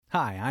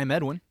Hi, I'm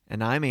Edwin.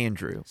 And I'm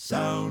Andrew.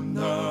 Sound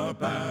the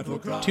battle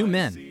cry. 2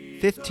 men,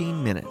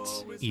 15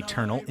 minutes.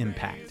 eternal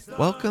impact.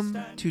 Welcome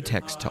to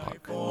Text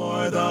Talk.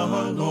 For the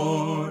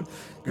Lord,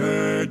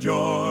 gird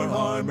your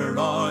armor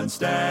on,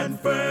 stand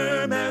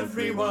firm,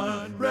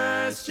 everyone.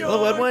 Rest your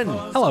Hello, Edwin.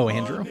 Hello,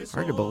 Andrew.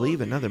 Hard to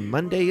believe another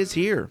Monday is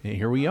here.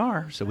 Here we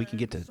are, so we can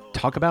get to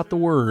talk about the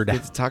Word.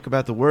 Let's talk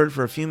about the Word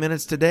for a few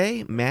minutes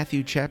today.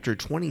 Matthew chapter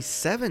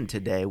 27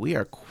 today. We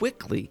are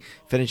quickly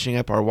finishing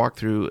up our walk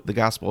through the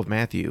Gospel of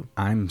Matthew.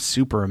 I'm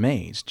super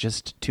amazed.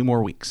 Just 2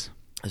 more weeks.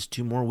 It's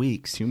 2 more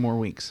weeks. 2 more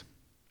weeks.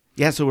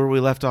 Yeah, so where we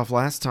left off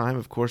last time,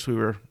 of course, we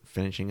were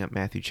finishing up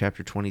Matthew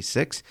chapter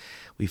 26.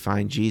 We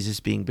find Jesus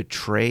being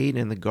betrayed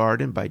in the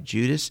garden by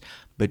Judas,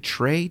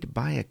 betrayed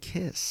by a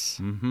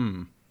kiss.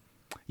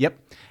 Yep.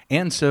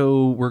 And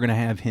so we're going to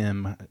have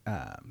him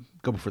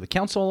go before the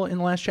council in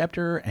the last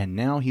chapter, and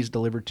now he's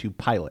delivered to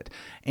Pilate.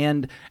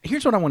 And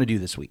here's what I want to do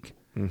this week.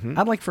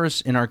 I'd like for us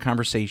in our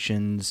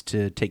conversations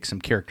to take some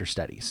character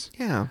studies.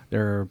 Yeah.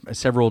 There are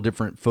several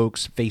different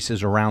folks'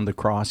 faces around the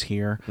cross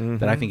here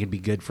that I think it'd be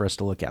good for us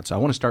to look at. So I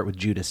want to start with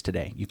Judas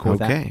today. You cool with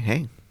that? Okay,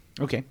 hey.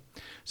 Okay.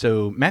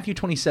 So Matthew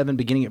 27,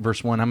 beginning at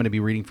verse 1, I'm going to be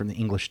reading from the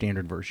English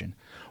Standard Version.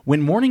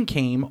 When morning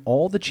came,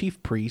 all the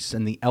chief priests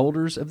and the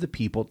elders of the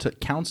people took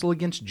counsel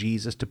against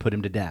Jesus to put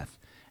him to death.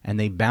 And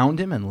they bound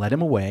him and led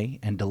him away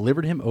and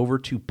delivered him over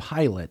to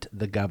Pilate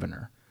the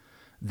governor.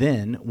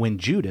 Then, when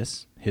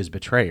Judas, his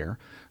betrayer,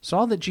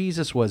 saw that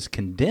Jesus was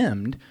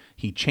condemned,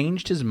 he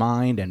changed his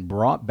mind and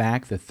brought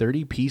back the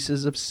 30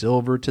 pieces of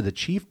silver to the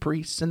chief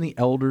priests and the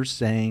elders,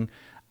 saying,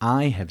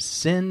 I have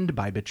sinned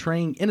by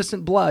betraying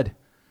innocent blood.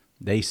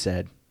 They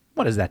said,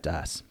 What is that to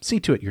us?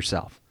 See to it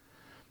yourself.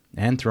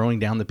 And throwing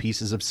down the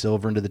pieces of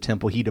silver into the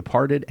temple, he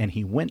departed, and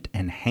he went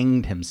and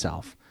hanged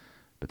himself.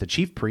 But the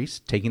chief priests,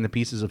 taking the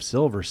pieces of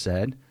silver,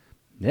 said,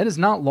 It is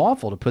not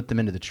lawful to put them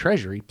into the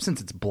treasury,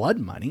 since it's blood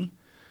money.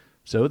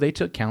 So they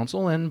took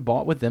counsel and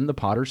bought with them the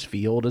potter's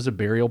field as a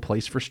burial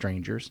place for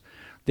strangers.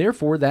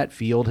 Therefore that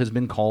field has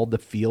been called the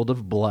field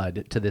of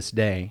blood to this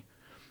day.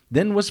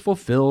 Then was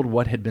fulfilled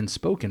what had been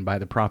spoken by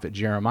the prophet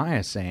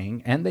Jeremiah,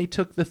 saying, And they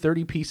took the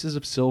 30 pieces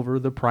of silver,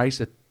 the price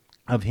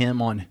of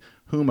him on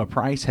whom a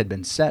price had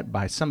been set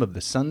by some of the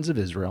sons of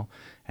Israel,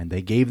 and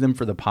they gave them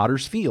for the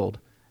potter's field,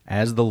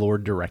 as the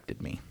Lord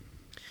directed me.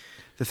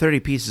 The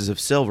 30 pieces of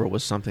silver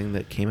was something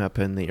that came up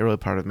in the early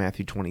part of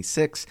Matthew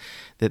 26,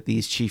 that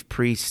these chief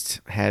priests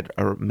had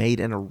made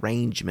an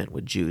arrangement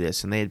with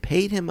Judas, and they had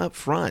paid him up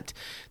front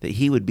that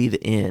he would be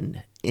the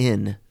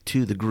in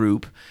to the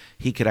group.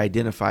 He could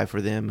identify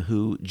for them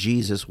who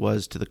Jesus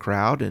was to the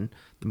crowd, and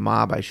the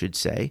mob, I should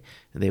say,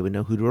 and they would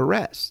know who to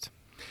arrest.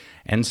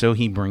 And so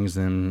he brings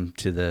them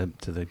to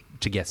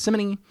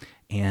Gethsemane,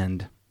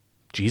 and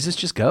Jesus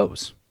just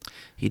goes.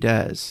 He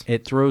does.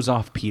 It throws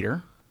off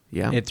Peter.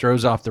 Yeah. It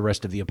throws off the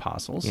rest of the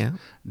apostles. Yeah.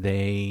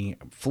 They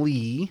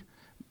flee,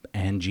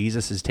 and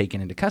Jesus is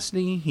taken into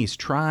custody. He's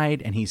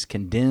tried, and he's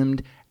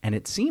condemned. And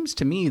it seems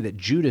to me that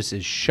Judas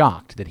is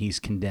shocked that he's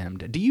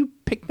condemned. Do you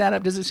pick that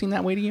up? Does it seem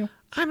that way to you?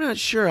 I'm not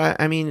sure.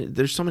 I mean,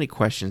 there's so many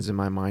questions in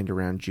my mind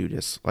around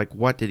Judas. Like,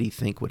 what did he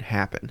think would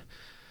happen?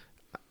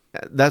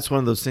 That's one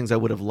of those things I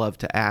would have loved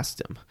to ask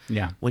him.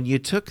 Yeah. When you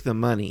took the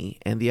money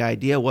and the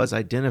idea was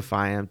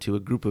identify him to a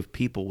group of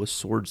people with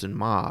swords and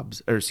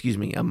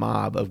a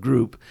mob of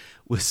group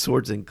with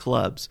swords and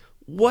clubs,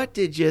 what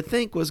did you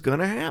think was going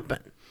to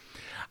happen?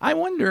 I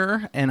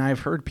wonder, and I've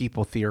heard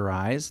people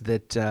theorize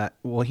that,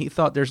 he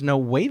thought there's no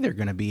way they're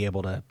going to be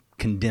able to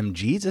condemn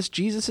Jesus.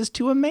 Jesus is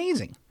too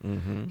amazing.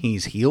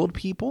 He's healed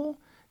people.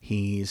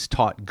 He's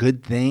taught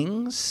good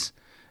things.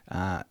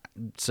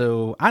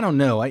 So I don't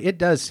know. It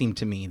does seem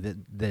to me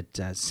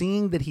that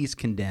seeing that he's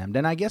condemned,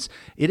 and I guess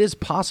it is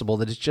possible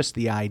that it's just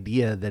the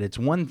idea that it's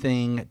one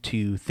thing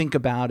to think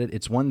about it,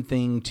 it's one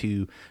thing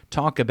to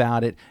talk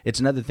about it, it's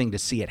another thing to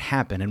see it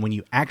happen. And when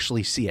you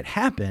actually see it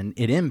happen,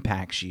 it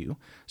impacts you.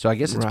 So I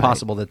guess it's Right.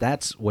 possible that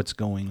that's what's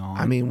going on.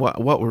 I mean,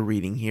 what we're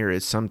reading here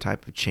is some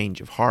type of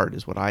change of heart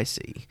is what I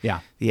see.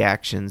 Yeah. The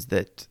actions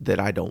that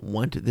I don't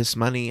want this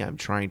money, I'm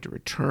trying to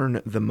return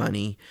the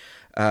money.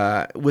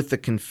 With the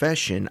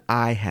confession,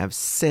 I have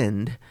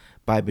sinned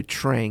by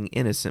betraying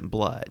innocent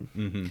blood.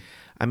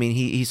 I mean,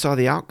 he saw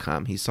the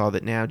outcome. He saw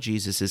that now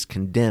Jesus is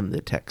condemned,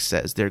 the text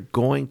says. They're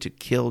going to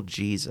kill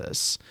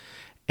Jesus,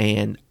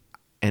 and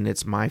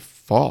it's my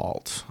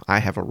fault. I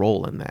have a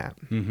role in that.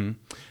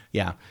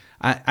 Yeah.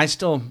 I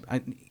still,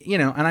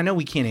 and I know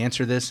we can't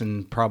answer this,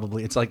 and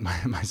probably it's like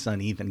my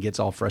son Ethan gets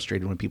all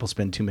frustrated when people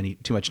spend too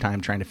much time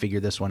trying to figure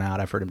this one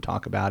out. I've heard him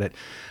talk about it.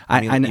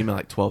 You mean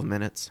like 12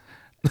 minutes?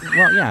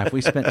 Well, yeah, if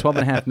we spent 12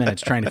 and a half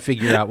minutes trying to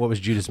figure out what was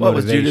Judas' What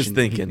was motivation. Judas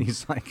thinking?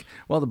 He's like,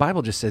 well, the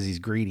Bible just says he's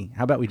greedy.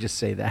 How about we just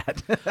say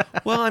that?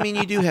 Well, I mean,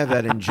 you do have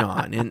that in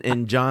John.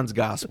 In John's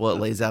gospel, it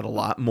lays out a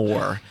lot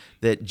more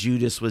that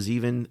Judas was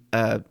even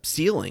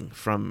stealing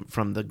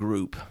from the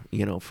group,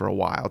 for a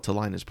while to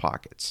line his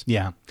pockets.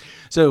 Yeah.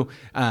 So,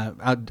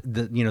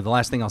 the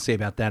last thing I'll say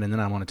about that, and then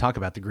I want to talk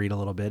about the greed a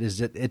little bit, is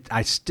that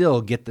I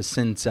still get the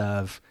sense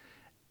of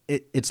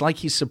it's like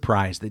he's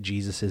surprised that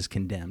Jesus is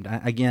condemned.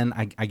 I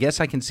guess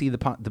I can see the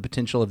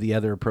potential of the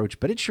other approach,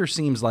 but it sure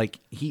seems like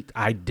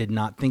I did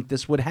not think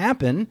this would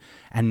happen,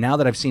 and now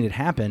that I've seen it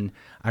happen,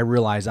 I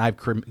realize I've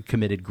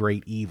committed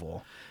great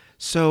evil.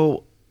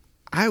 So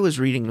I was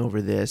reading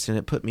over this, and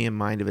it put me in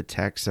mind of a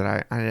text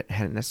that I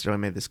hadn't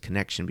necessarily made this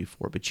connection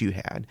before, but you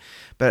had,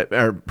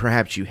 or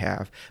perhaps you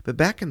have. But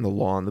back in the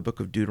law, in the book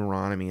of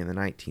Deuteronomy, in the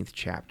 19th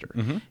chapter,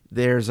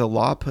 there's a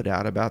law put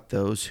out about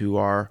those who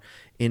are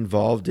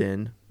involved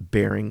in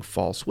bearing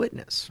false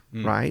witness,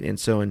 right? And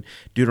so in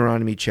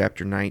Deuteronomy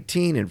chapter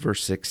 19 and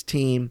verse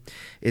 16,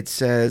 it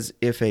says,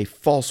 if a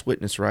false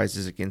witness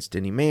rises against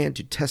any man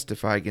to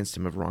testify against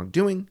him of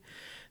wrongdoing,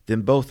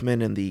 then both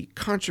men in the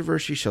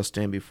controversy shall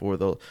stand before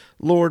the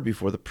Lord,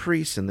 before the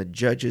priests and the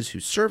judges who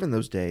serve in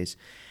those days,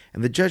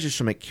 and the judges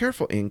shall make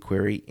careful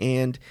inquiry,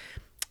 and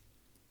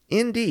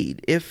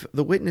indeed, if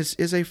the witness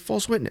is a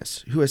false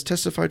witness who has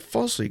testified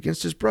falsely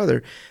against his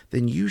brother,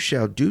 then you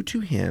shall do to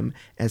him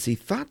as he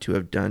thought to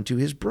have done to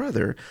his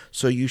brother,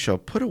 so you shall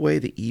put away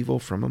the evil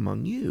from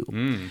among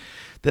you.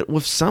 That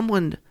if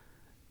someone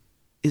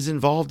is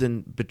involved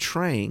in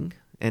betraying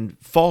and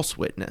false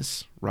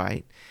witness,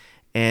 right,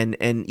 and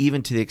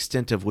even to the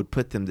extent of would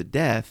put them to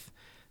death,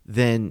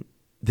 then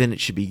it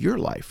should be your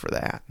life for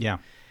that. Yeah.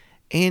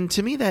 And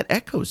to me, that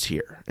echoes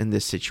here in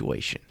this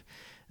situation.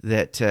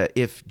 That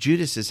if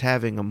Judas is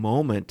having a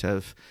moment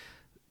of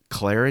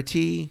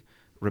clarity,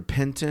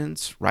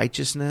 repentance,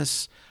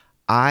 righteousness,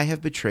 I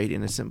have betrayed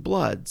innocent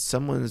blood.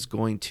 Someone is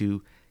going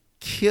to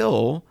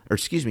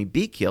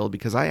be killed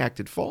because I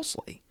acted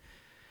falsely.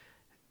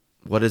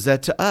 What is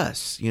that to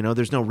us?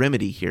 There's no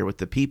remedy here with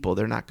the people.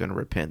 They're not going to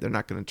repent. They're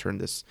not going to turn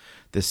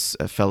this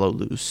fellow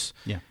loose.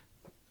 Yeah.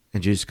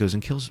 And Judas goes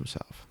and kills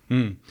himself.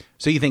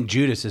 So you think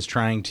Judas is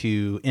trying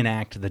to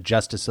enact the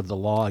justice of the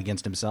law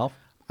against himself?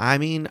 I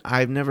mean,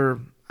 I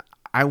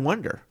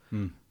wonder.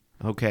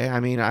 Okay.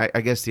 I mean,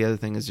 I guess the other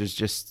thing is there's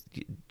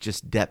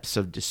just depths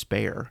of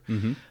despair.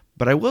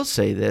 But I will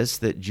say this,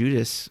 that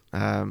Judas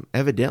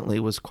evidently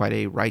was quite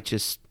a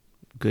righteous,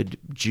 good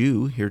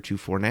Jew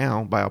heretofore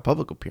now by all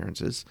public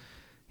appearances.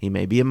 He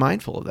may be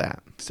mindful of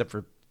that. Except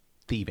for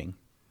thieving.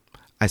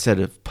 I said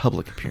of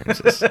public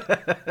appearances.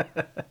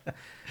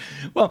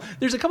 Well,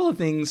 there's a couple of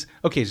things.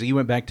 Okay, so you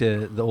went back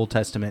to the Old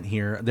Testament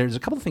here. There's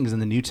a couple of things in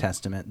the New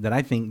Testament that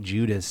I think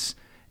Judas,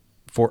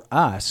 for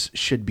us,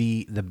 should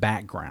be the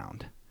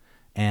background.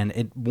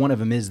 And one of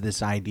them is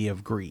this idea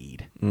of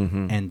greed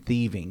and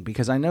thieving.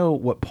 Because I know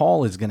what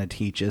Paul is going to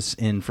teach us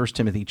in 1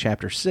 Timothy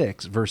chapter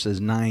 6,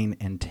 verses 9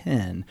 and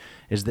 10,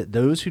 is that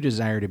those who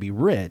desire to be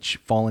rich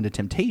fall into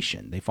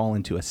temptation. They fall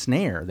into a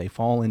snare. They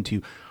fall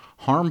into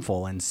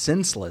harmful and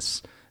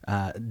senseless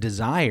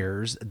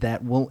desires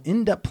that will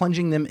end up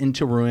plunging them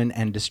into ruin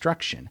and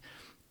destruction.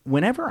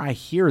 Whenever I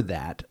hear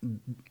that,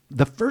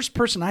 the first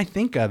person I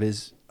think of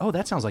is, oh,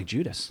 that sounds like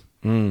Judas.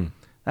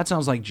 That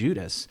sounds like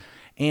Judas.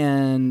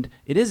 And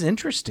it is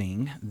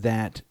interesting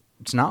that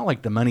it's not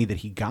like the money that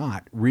he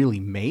got really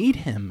made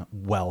him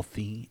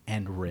wealthy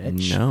and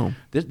rich. No.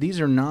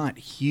 These are not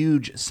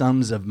huge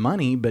sums of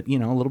money, but, a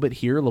little bit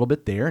here, a little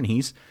bit there, and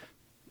he's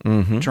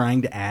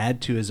trying to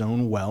add to his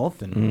own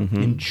wealth and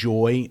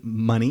enjoy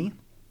money.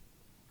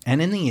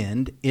 And in the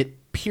end,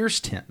 it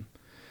pierced him.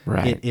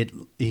 Right.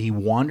 He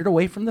wandered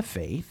away from the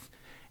faith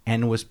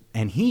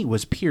and he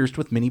was pierced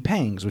with many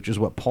pangs, which is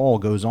what Paul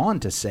goes on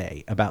to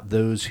say about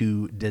those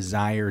who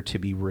desire to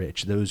be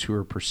rich, those who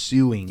are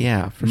pursuing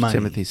First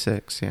Timothy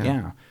 6.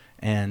 Yeah.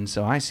 And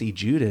so I see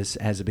Judas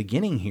as a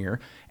beginning here,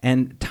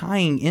 and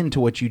tying into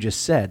what you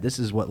just said, this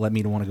is what led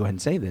me to want to go ahead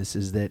and say this,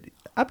 is that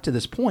up to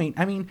this point,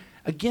 I mean,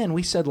 again,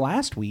 we said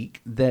last week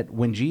that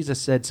when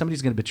Jesus said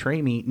somebody's going to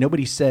betray me,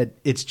 nobody said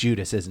it's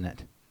Judas, isn't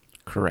it?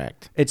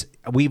 Correct.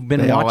 We've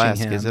been they watching all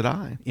ask, him. Is it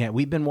I? Yeah,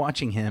 we've been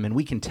watching him, and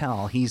we can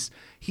tell he's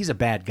a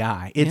bad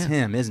guy. It's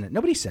him, isn't it?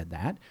 Nobody said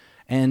that,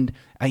 and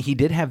he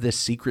did have this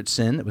secret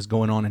sin that was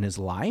going on in his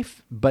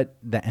life,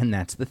 and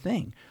that's the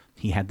thing.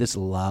 He had this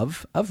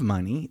love of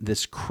money,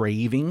 this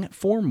craving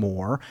for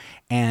more,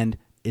 and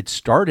it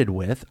started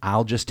with,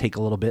 I'll just take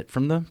a little bit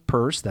from the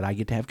purse that I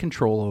get to have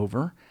control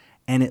over.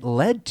 And it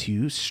led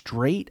to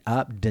straight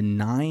up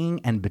denying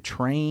and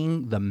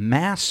betraying the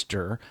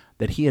master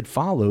that he had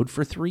followed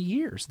for 3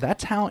 years.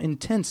 That's how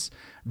intense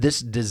this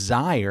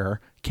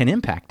desire can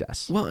impact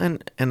us. Well,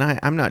 and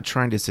I'm not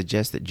trying to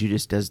suggest that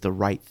Judas does the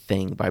right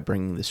thing by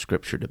bringing the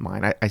scripture to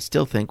mind. I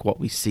still think what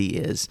we see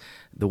is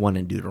the one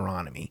in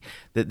Deuteronomy,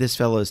 that this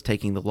fellow is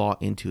taking the law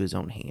into his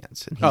own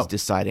hands, and he's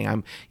deciding,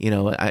 I'm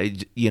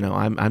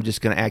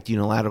just going to act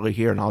unilaterally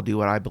here, and I'll do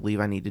what I believe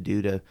I need to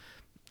do to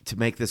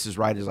make this as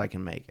right as I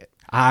can make it.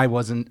 I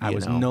was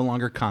no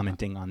longer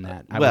commenting on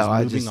that. I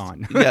was moving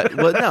on.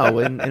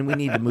 And we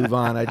need to move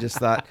on. I just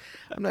thought,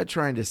 I'm not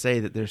trying to say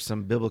that there's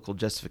some biblical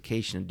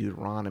justification in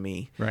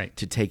Deuteronomy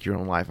to take your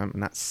own life. I'm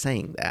not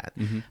saying that.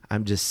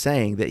 I'm just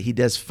saying that he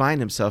does find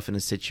himself in a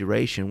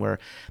situation where,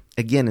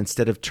 again,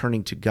 instead of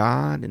turning to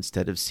God,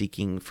 instead of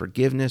seeking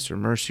forgiveness or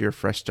mercy or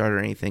fresh start or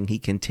anything, he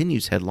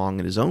continues headlong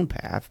in his own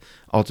path,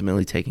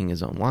 ultimately taking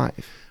his own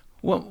life.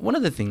 Well, one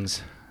of the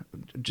things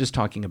just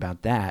talking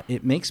about that,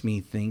 it makes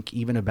me think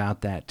even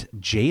about that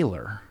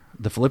jailer,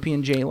 the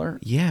Philippian jailer,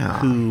 Yeah.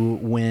 who,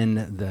 when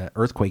the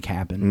earthquake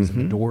happens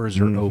and the doors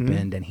are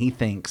opened and he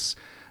thinks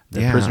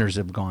the prisoners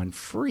have gone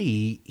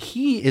free,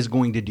 he is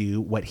going to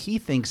do what he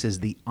thinks is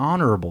the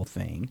honorable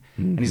thing,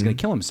 and he's going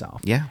to kill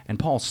himself. Yeah. And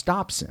Paul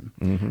stops him.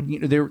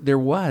 You know, there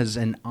was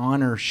an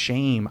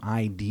honor-shame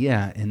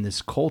idea in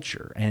this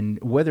culture,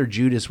 and whether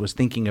Judas was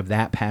thinking of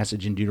that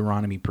passage in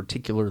Deuteronomy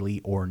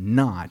particularly or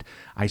not,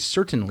 I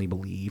certainly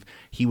believe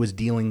he was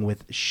dealing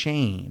with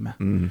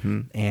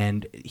shame.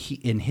 And he,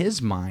 in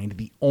his mind,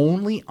 the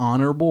only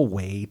honorable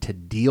way to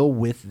deal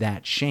with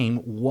that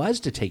shame was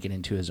to take it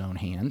into his own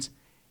hands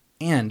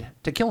and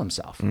to kill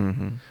himself.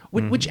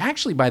 Which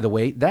actually, by the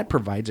way, that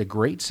provides a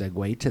great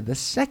segue to the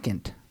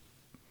second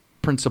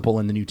principle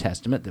in the New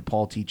Testament that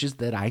Paul teaches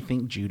that I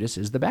think Judas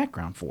is the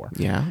background for.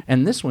 Yeah.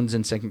 And this one's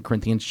in 2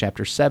 Corinthians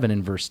chapter 7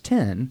 and verse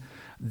 10.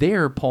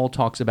 There, Paul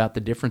talks about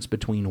the difference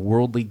between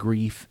worldly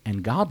grief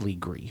and godly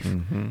grief.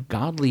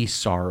 Godly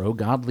sorrow,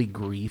 godly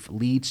grief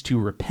leads to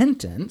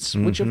repentance,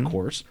 which of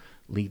course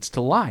leads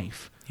to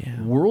life. Yeah.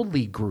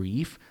 Worldly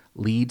grief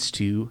leads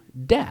to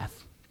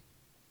death.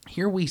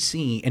 Here we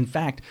see, in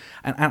fact,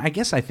 and I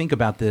guess I think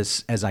about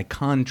this as I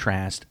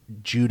contrast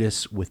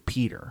Judas with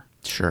Peter.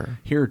 Sure.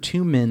 Here are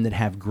two men that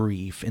have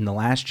grief. In the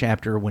last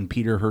chapter, when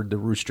Peter heard the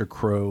rooster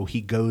crow,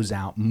 he goes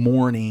out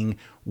mourning,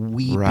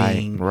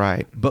 weeping.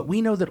 Right. But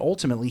we know that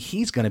ultimately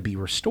he's going to be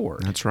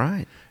restored. That's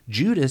right.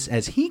 Judas,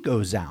 as he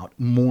goes out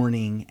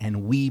mourning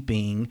and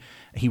weeping,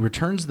 he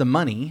returns the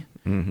money,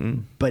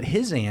 but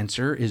his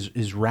answer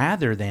is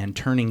rather than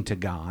turning to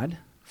God,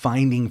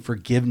 finding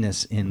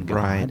forgiveness in God,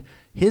 Right.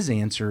 his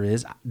answer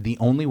is the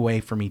only way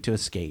for me to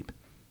escape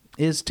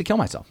is to kill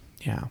myself.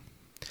 Yeah.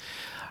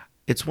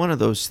 It's one of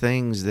those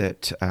things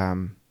that,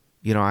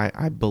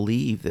 I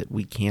believe that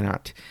we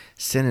cannot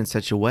sin in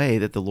such a way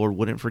that the Lord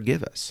wouldn't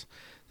forgive us,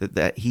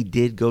 that he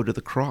did go to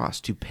the cross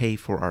to pay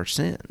for our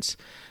sins.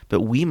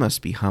 But we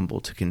must be humble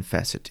to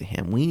confess it to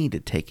him. We need to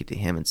take it to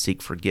him and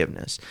seek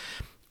forgiveness.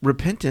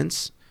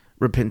 Repentance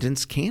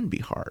can be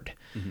hard,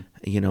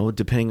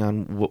 depending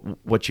on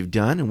what you've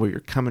done and where you're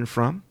coming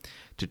from,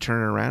 to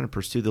turn around and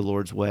pursue the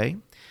Lord's way.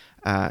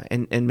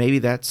 And maybe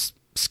that's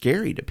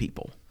scary to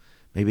people.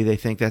 Maybe they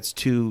think that's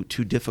too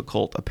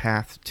difficult a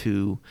path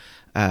to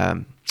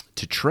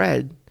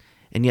tread,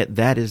 and yet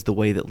that is the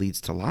way that leads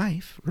to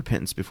life,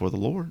 repentance before the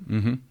Lord.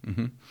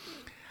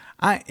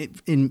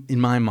 In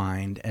my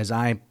mind, as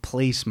I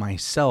place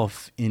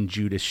myself in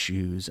Judas'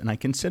 shoes and I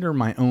consider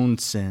my own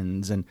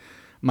sins and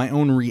my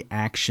own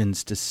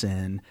reactions to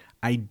sin,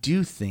 I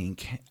do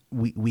think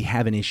we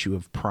have an issue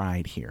of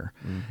pride here.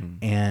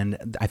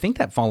 And I think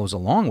that follows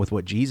along with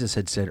what Jesus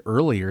had said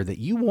earlier, that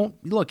you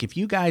won't, look, if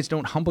you guys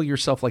don't humble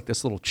yourself like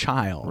this little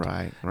child,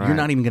 Right. you're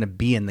not even going to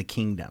be in the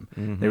kingdom.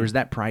 There was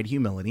that pride,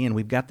 humility, and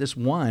we've got this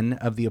one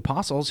of the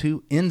apostles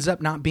who ends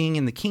up not being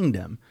in the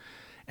kingdom.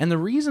 And the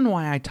reason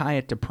why I tie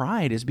it to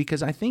pride is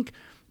because I think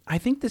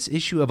this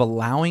issue of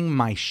allowing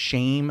my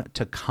shame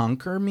to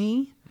conquer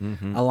me,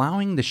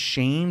 allowing the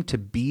shame to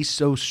be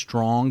so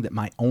strong that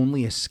my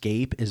only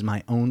escape is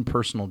my own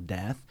personal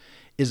death,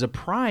 is a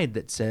pride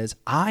that says,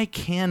 I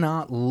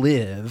cannot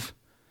live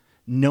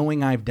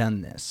knowing I've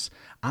done this.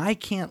 I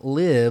can't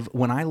live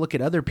when I look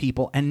at other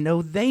people and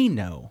know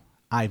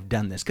I've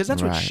done this. Because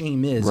that's what Right.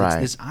 shame is.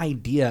 Right. It's this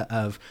idea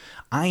of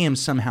I am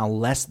somehow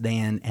less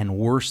than and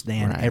worse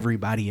than Right.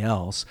 everybody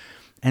else.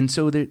 And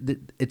so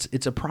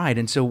it's a pride.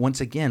 And so once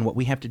again, what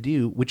we have to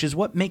do, which is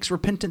what makes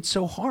repentance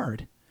so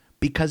hard,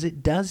 because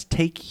it does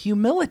take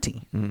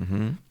humility.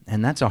 And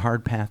that's a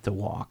hard path to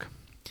walk.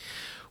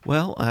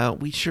 Well,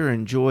 we sure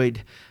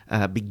enjoyed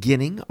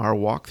beginning our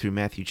walk through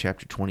Matthew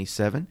chapter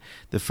 27.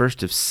 The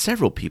first of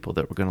several people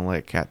that we're going to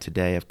look at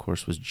today, of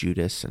course, was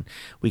Judas. And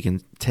we can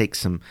take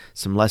some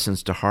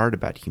lessons to heart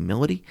about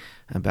humility,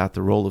 about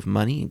the role of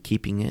money and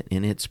keeping it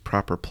in its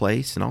proper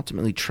place, and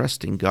ultimately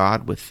trusting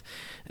God with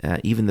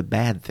even the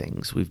bad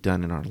things we've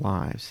done in our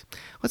lives.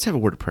 Let's have a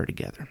word of prayer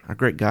together. Our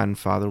great God and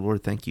Father,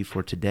 Lord, thank you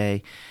for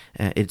today.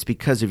 It's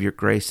because of your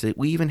grace that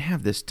we even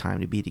have this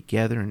time to be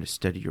together and to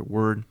study your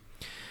word.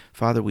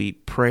 Father, we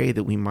pray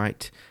that we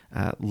might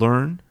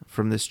learn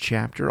from this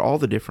chapter all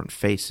the different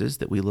faces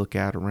that we look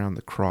at around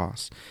the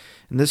cross.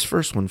 In this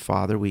first one,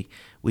 Father, we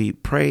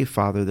pray,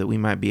 Father, that we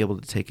might be able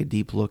to take a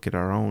deep look at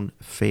our own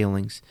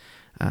failings,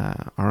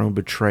 our own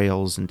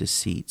betrayals and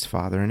deceits,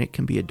 Father. And it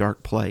can be a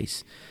dark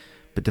place,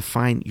 but to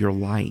find your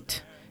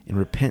light in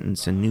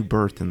repentance and new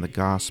birth in the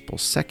gospel,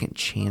 second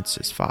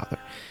chances, Father,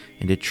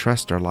 and to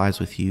trust our lives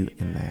with you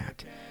in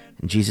that.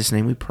 In Jesus'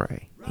 name we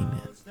pray.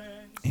 Amen.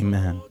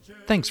 Amen.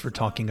 Thanks for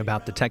talking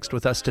about the text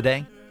with us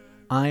today.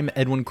 I'm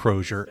Edwin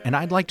Crozier, and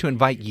I'd like to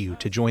invite you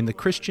to join the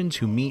Christians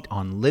who meet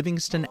on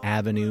Livingston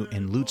Avenue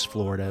in Lutz,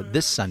 Florida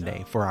this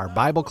Sunday for our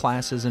Bible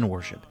classes and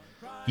worship.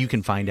 You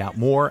can find out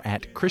more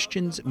at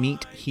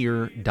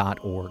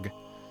christiansmeethere.org.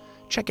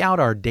 Check out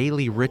our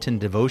daily written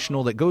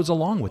devotional that goes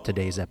along with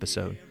today's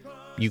episode.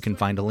 You can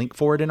find a link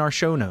for it in our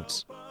show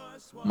notes.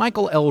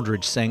 Michael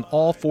Eldridge sang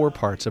all 4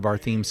 parts of our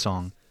theme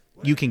song.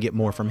 You can get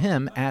more from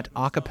him at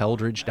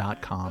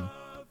acapeldridge.com.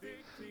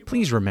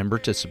 Please remember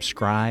to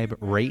subscribe,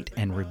 rate,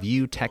 and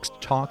review Text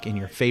Talk in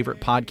your favorite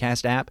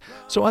podcast app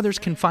so others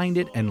can find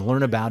it and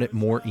learn about it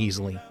more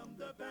easily.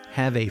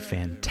 Have a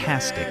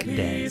fantastic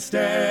day.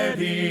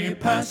 Steady,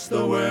 pass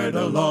the word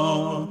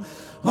along.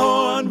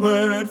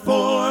 Onward,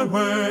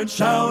 forward,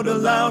 shout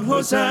aloud,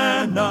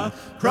 Hosanna.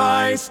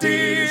 Christ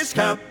is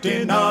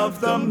captain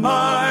of the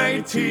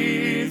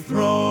mighty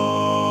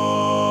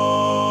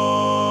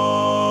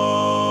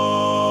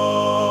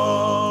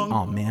throng.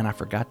 Oh man, I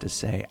forgot to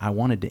say, I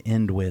wanted to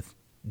end with,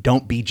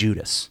 don't be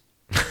Judas.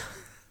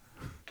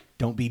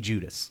 Don't be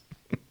Judas.